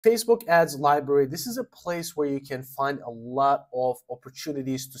Facebook ads library, this is a place where you can find a lot of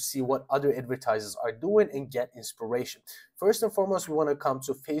opportunities to see what other advertisers are doing and get inspiration. First and foremost, we want to come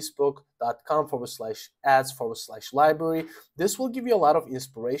to facebook.com/ads/library. This will give you a lot of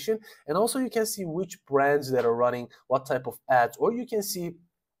inspiration, and also you can see which brands that are running what type of ads, or you can see,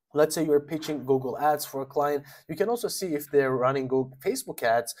 let's say you're pitching Google ads for a client, you can also see if they're running Google Facebook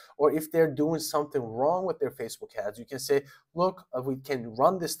ads, or if they're doing something wrong with their Facebook ads. You can say, look, we can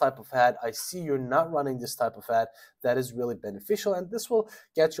run this type of ad. I see you're not running this type of ad. That is really beneficial, and this will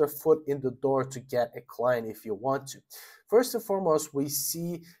get your foot in the door to get a client if you want to. First and foremost, we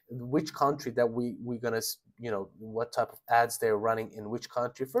see which country that we're gonna, what type of ads they're running in which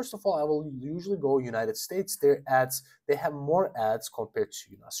country. First of all, I will usually go United States. Their ads, they have more ads compared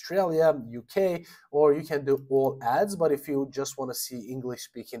to Australia, UK, or you can do all ads. But if you just want to see English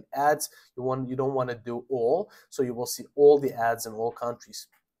speaking ads, you don't want to do all, so you will see all the ads in all countries.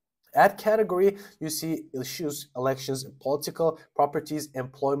 Ad category, you see issues, elections, and political, properties,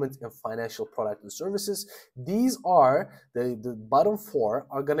 employment, and financial product and services. These are the bottom four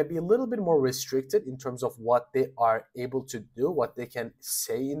are going to be a little bit more restricted in terms of what they are able to do, what they can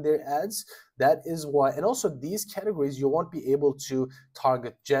say in their ads. That is why, and also these categories, you won't be able to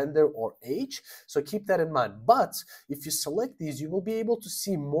target gender or age. So keep that in mind. But if you select these, you will be able to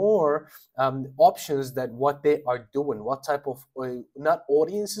see more options that what they are doing, what type of, not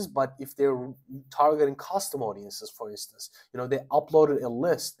audiences, but if they're targeting custom audiences, for instance, they uploaded a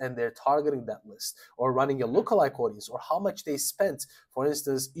list and they're targeting that list, or running a lookalike audience, or how much they spent, for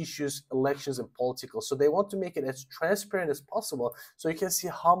instance, issues, elections, and political. So they want to make it as transparent as possible, so you can see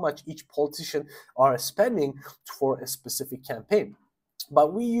how much each politician are spending for a specific campaign.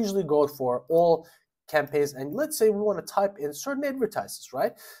 But we usually go for all campaigns, and let's say we want to type in certain advertisers,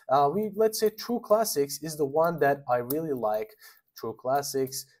 right? Let's say True Classics is the one that I really like. True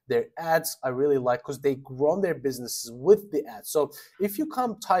Classics, their ads I really like because they grown their businesses with the ads. So if you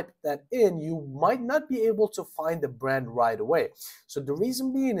come type that in, you might not be able to find the brand right away. So the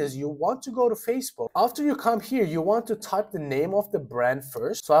reason being is you want to go to Facebook. After you come here, you want to type the name of the brand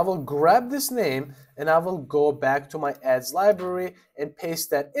first. So I will grab this name and I will go back to my ads library and paste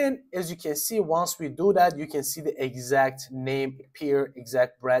that in. As you can see, once we do that, you can see the exact name appear,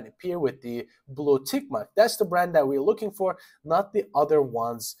 exact brand appear with the blue tick mark. That's the brand that we're looking for, not the other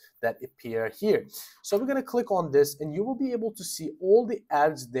ones that appear here. So we're going to click on this and you will be able to see all the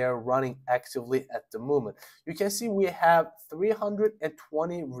ads they're running actively at the moment. You can see we have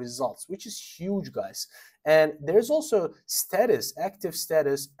 320 results, which is huge, guys. And there's also status, active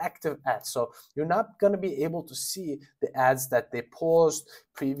ads. So you're not going to be able to see the ads that they paused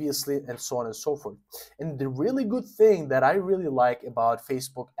previously and so on and so forth. And the really good thing that I really like about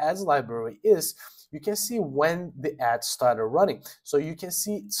Facebook ads library is you can see when the ads started running. So you can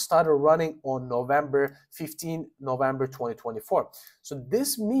see it started running on November 15, November 2024. So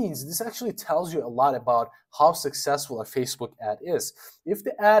this means, this actually tells you a lot about how successful a Facebook ad is. If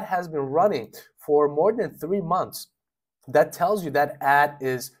the ad has been running for more than 3 months, that tells you that ad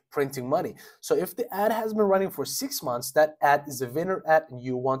is printing money. So if the ad has been running for 6 months, that ad is a winner ad, and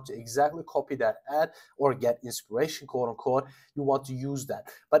you want to exactly copy that ad or get inspiration, quote unquote, you want to use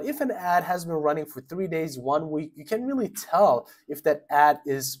that. But if an ad has been running for 3 days, 1 week, you can really tell if that ad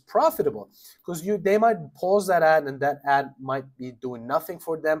is profitable, because they might pause that ad and that ad might be doing nothing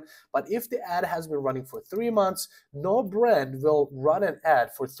for them. But if the ad has been running for 3 months, no brand will run an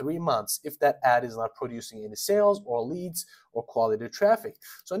ad for 3 months if that ad is not producing any sales or leads or quality traffic.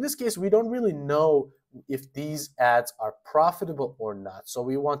 So in this case, we don't really know if these ads are profitable or not. So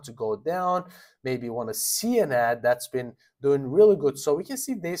we want to go down, maybe want to see an ad that's been doing really good. So we can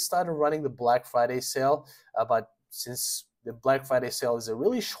see they started running the Black Friday sale, but since the Black Friday sale is a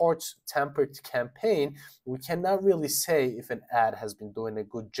really short-tempered campaign, we cannot really say if an ad has been doing a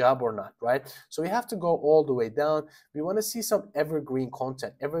good job or not, right? So we have to go all the way down. We want to see some evergreen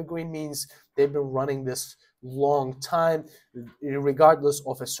content. Evergreen means they've been running this long time, regardless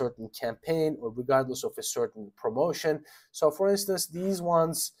of a certain campaign or regardless of a certain promotion. So for instance, these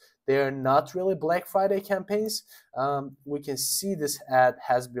ones, they're not really Black Friday campaigns. We can see this ad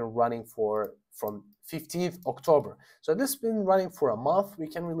has been running from 15th October. So this has been running for a month. We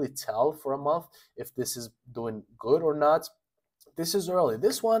can really tell for a month if this is doing good or not. This is early.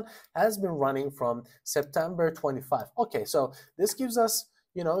 This one has been running from September 25. Okay, so this gives us,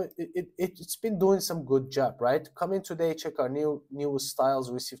 it's been doing some good job, right? Come in today, check our new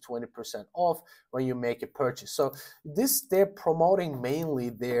styles, receive 20% off when you make a purchase. So they're promoting mainly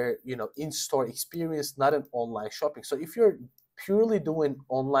their, in-store experience, not an online shopping. So if you're purely doing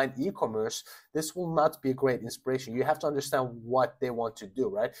online e-commerce, this will not be a great inspiration. You have to understand what they want to do,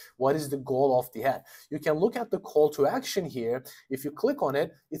 right? What is the goal of the ad? You can look at the call to action here. If you click on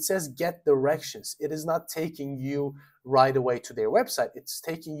it, it says get directions. It is not taking you right away to their website. It's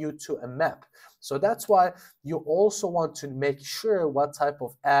taking you to a map. So that's why you also want to make sure what type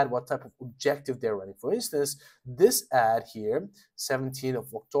of ad, what type of objective they're running. For instance, this ad here, 17th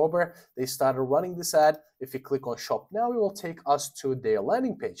of October, they started running this ad. If you click on shop now, it will take us to their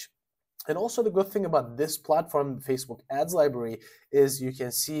landing page. And also the good thing about this platform, Facebook Ads Library, is you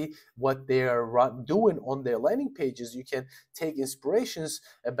can see what they are doing on their landing pages. You can take inspirations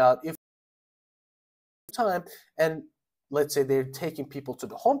about if time, and let's say they're taking people to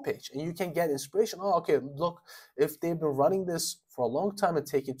the homepage, and you can get inspiration. Oh, okay, look, if they've been running this for a long time and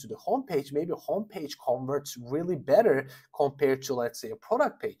taken to the homepage, maybe homepage converts really better compared to, let's say, a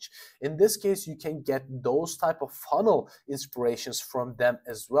product page. In this case, you can get those type of funnel inspirations from them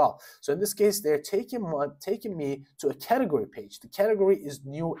as well. So in this case, they're taking me to a category page. The category is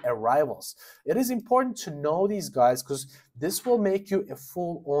new arrivals. It is important to know these guys because this will make you a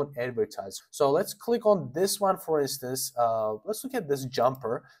full-on advertiser. So let's click on this one, for instance. Let's look at this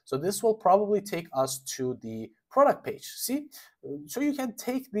jumper. So this will probably take us to the product page. See, so you can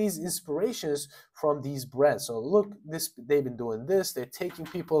take these inspirations from these brands. So look, they've been doing this. They're taking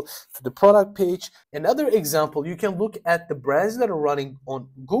people to the product page. Another example, you can look at the brands that are running on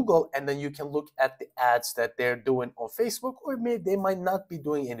Google, and then you can look at the ads that they're doing on Facebook, or maybe they might not be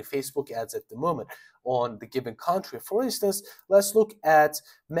doing any Facebook ads at the moment on the given country. For instance, let's look at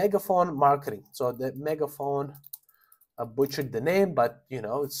Megaphone Marketing. So the Megaphone, I butchered the name, but you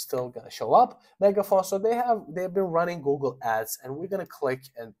know, it's still gonna show up. Megaphone. So they've been running Google ads, and we're gonna click,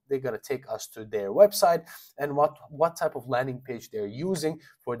 and they're gonna take us to their website and what type of landing page they're using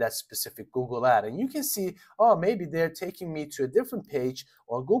for that specific Google ad. And you can see, oh, maybe they're taking me to a different page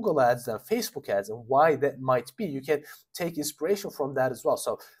on Google ads than Facebook ads, and why that might be. You can take inspiration from that as well.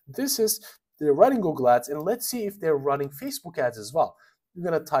 So this is, they're running Google ads, and let's see if they're running Facebook ads as well. You're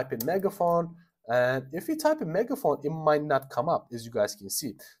gonna type in Megaphone. And if you type in Megaphone, it might not come up, as you guys can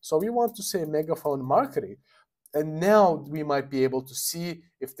see. So we want to say Megaphone Marketing. And now we might be able to see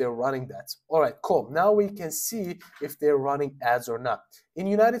if they're running that. All right, cool. Now we can see if they're running ads or not. In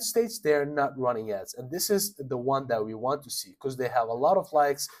United States, they're not running ads. And this is the one that we want to see because they have a lot of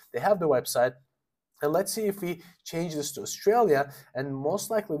likes. They have the website. And let's see if we change this to Australia, and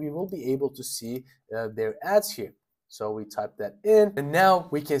most likely we will be able to see their ads here. So we type that in, and now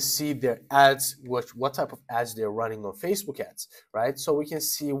we can see their ads, what type of ads they're running on Facebook ads, right? So we can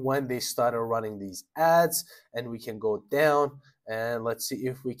see when they started running these ads, and we can go down, and let's see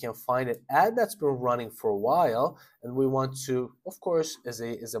if we can find an ad that's been running for a while. And we want to, of course, as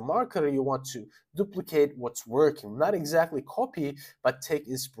a marketer, you want to duplicate what's working, not exactly copy, but take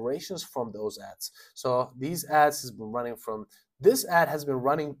inspirations from those ads. So these ads has been running from, this ad has been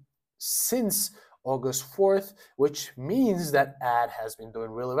running since August 4th, which means that ad has been doing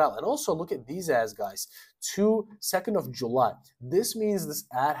really well. And also look at these ads, guys, to 2nd of July. This means this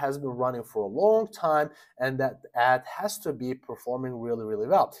ad has been running for a long time, and that ad has to be performing really, really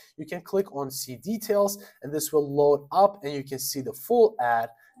well. You can click on see details, and this will load up, and you can see the full ad.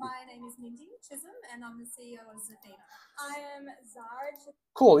 My name is Mindy Chisholm, and I'm the CEO of Zafina. I am Zara.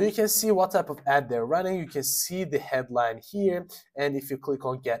 Cool, you can see what type of ad they're running. You can see the headline here, and if you click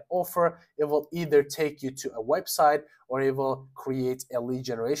on get offer, it will either take you to a website or it will create a lead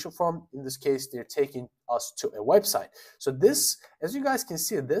generation form. In this case, they're taking us to a website. So this, as you guys can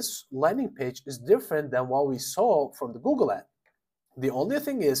see, this landing page is different than what we saw from the Google ad. The only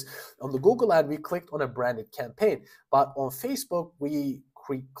thing is, on the Google ad, we clicked on a branded campaign, but on Facebook, we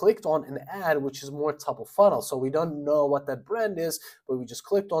clicked on an ad which is more top of funnel. So we don't know what that brand is, but we just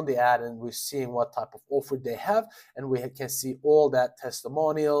clicked on the ad and we're seeing what type of offer they have, and we can see all that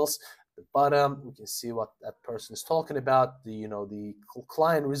testimonials. The bottom, we can see what that person is talking about, the the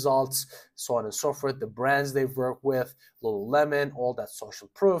client results, so on and so forth, the brands they've worked with, Lululemon, all that social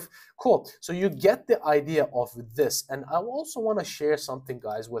proof. Cool. So you get the idea of this. And I also want to share something,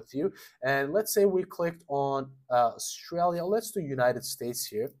 guys, with you. And let's say we clicked on Australia. Let's do United States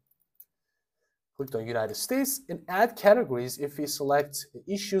here. Clicked on United States. In ad categories, if we select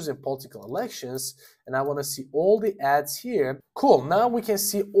issues and political elections, and I want to see all the ads here. Cool, now we can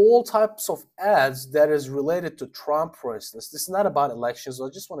see all types of ads that is related to Trump, for instance. This is not about elections. I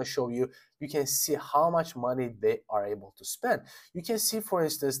just want to show you, you can see how much money they are able to spend. You can see, for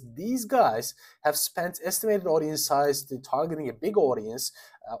instance, these guys have spent estimated audience size, they're targeting a big audience,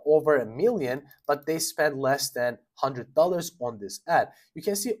 over 1 million, but they spend less than $100 on this ad. You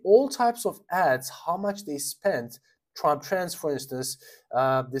can see all types of ads, how much they spent Trump Trends, for instance,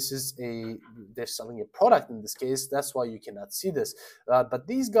 this is they're selling a product in this case. That's why you cannot see this. But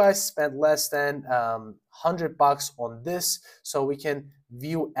these guys spent less than $100 on this. So we can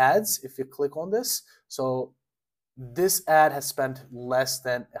view ads if you click on this. So this ad has spent less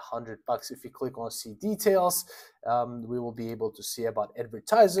than $100. If you click on see details, we will be able to see about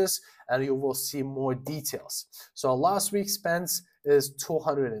advertisers, and you will see more details. So last week's spends is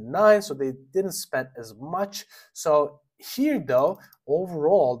 209, so they didn't spend as much. So here though,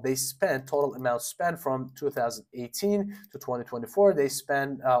 overall they spent, total amount spent from 2018 to 2024, they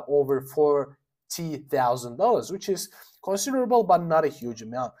spent over $40,000, which is considerable but not a huge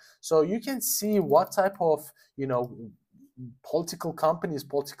amount. So you can see what type of political companies,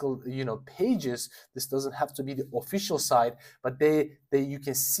 political pages. This doesn't have to be the official side, but you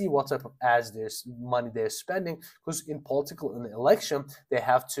can see what type of ads there's money they're spending, because in political and election they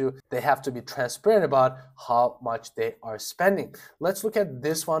have to be transparent about how much they are spending. Let's look at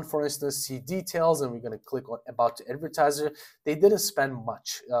this one, for instance, see details, and we're going to click on about the advertiser. They didn't spend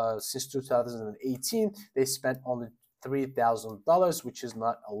much since 2018. They spent only $3,000, which is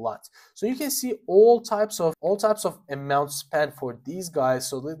not a lot. So you can see all types of amounts spent for these guys.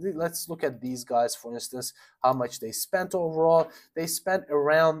 So let's look at these guys, for instance, how much they spent overall. They spent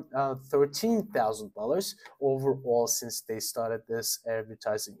around $13,000 overall since they started this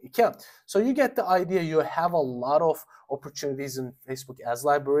advertising account. So you get the idea. You have a lot of opportunities in Facebook Ads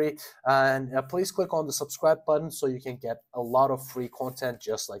Library, and please click on the subscribe button so you can get a lot of free content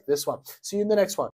just like this one. See you in the next one.